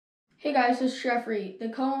Hey guys, this is Jeffrey, the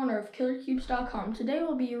co-owner of KillerCubes.com. Today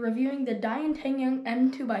we'll be reviewing the Dayan Tengyun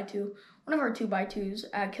M 2x2, one of our 2x2s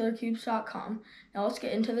at KillerCubes.com. Now let's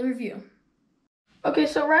get into the review. Okay,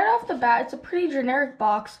 so right off the bat, it's a pretty generic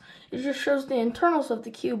box. It just shows the internals of the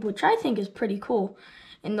cube, which I think is pretty cool.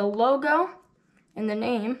 And the logo and the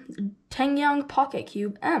name, Tengyun Pocket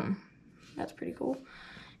Cube M. That's pretty cool.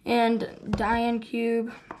 And Dayan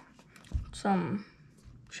Cube, some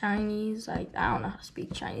Chinese, I don't know how to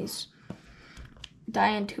speak Chinese.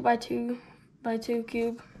 Dayan 2x2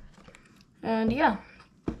 cube. And yeah,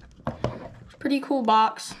 pretty cool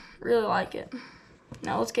box. Really like it.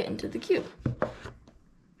 Now let's get into the cube.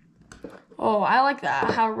 Oh, I like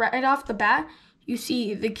that. How right off the bat, you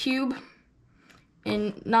see the cube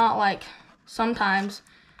and not like sometimes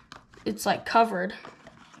it's like covered.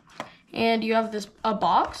 And you have a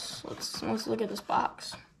box. Let's look at this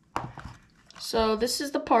box. So this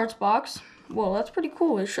is the parts box. Whoa, that's pretty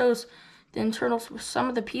cool. It shows the internals with some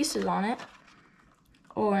of the pieces on it.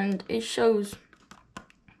 Oh, and it shows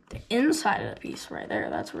the inside of the piece right there.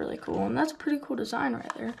 That's really cool. And that's a pretty cool design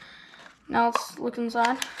right there. Now let's look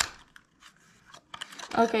inside.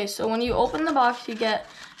 Okay, so when you open the box, you get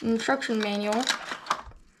an instruction manual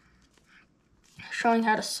showing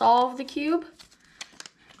how to solve the cube.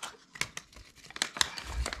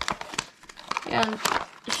 And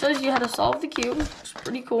it shows you how to solve the cube, which is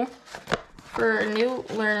pretty cool for new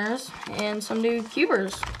learners and some new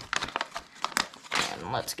cubers.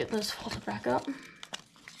 And let's get this folded back up.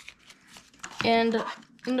 And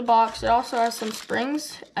in the box, it also has some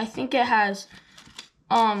springs. I think it has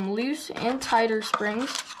loose and tighter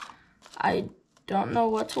springs. I don't know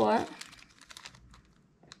what's what.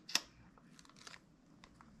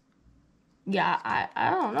 Yeah, I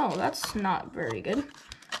don't know. That's not very good.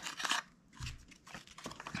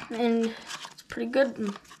 And it's pretty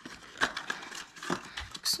good.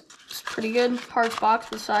 It's pretty good parts box.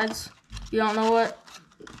 Besides, you don't know what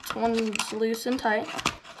one's loose and tight.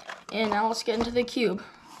 And now let's get into the cube.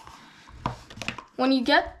 When you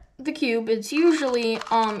get the cube, it's usually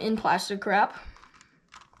in plastic wrap.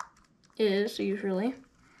 It is usually,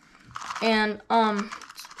 and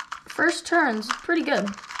first turns pretty good.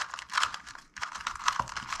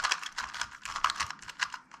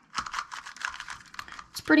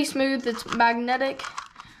 Pretty smooth. It's magnetic.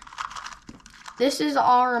 This is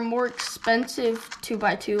our more expensive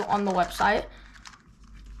 2x2 on the website,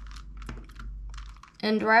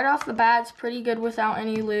 and right off the bat, it's pretty good without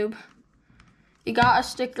any lube. You got a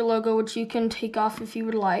sticker logo, which you can take off if you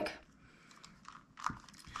would like.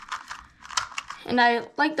 And I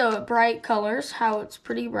like the bright colors, how it's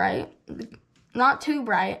pretty bright. Not too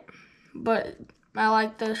bright, but I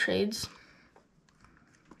like the shades.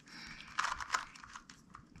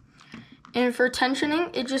 And for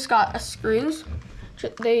tensioning, it just got screws.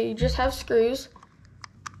 They just have screws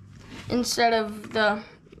instead of the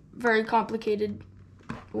very complicated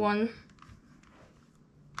one.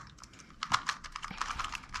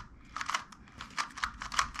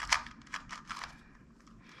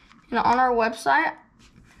 And on our website,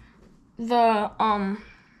 it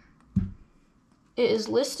is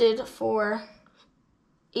listed for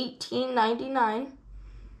 $18.99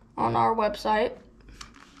 on our website.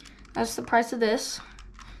 That's the price of this.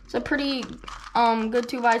 It's a pretty good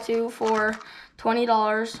 2x2 for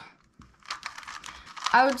 $20.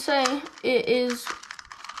 I would say it is.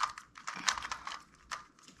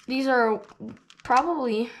 These are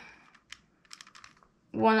probably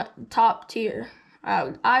one top tier.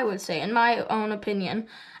 I would say, in my own opinion,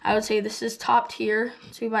 I would say this is top tier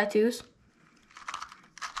 2x2s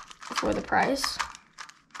for the price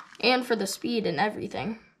and for the speed and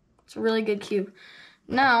everything. It's a really good cube.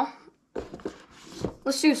 Now,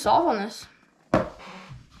 let's do solve on this.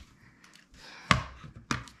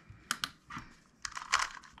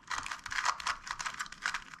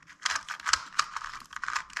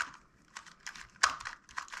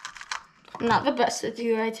 I'm not the best at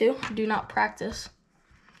 2x2. Do not practice.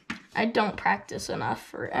 I don't practice enough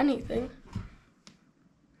for anything.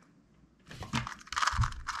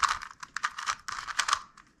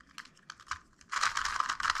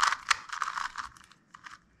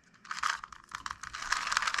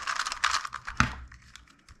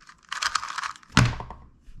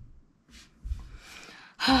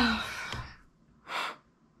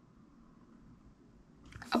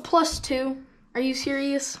 A +2? Are you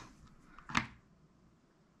serious?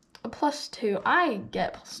 A +2? I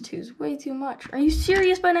get +2s way too much. Are you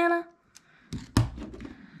serious, banana?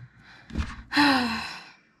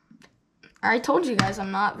 I told you guys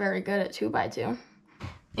I'm not very good at 2x2.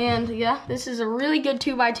 And yeah, this is a really good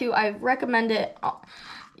 2x2. I recommend it.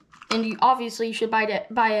 And you should buy it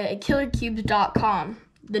at killercubes.com,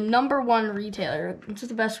 the #1 retailer. This is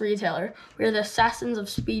the best retailer. We are the assassins of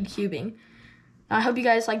speed cubing. Now, I hope you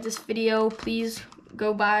guys like this video. Please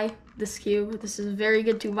go buy this cube. This is a very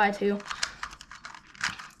good 2x2.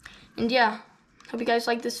 And yeah, hope you guys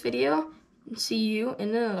like this video. And see you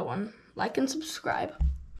in another one. Like and subscribe.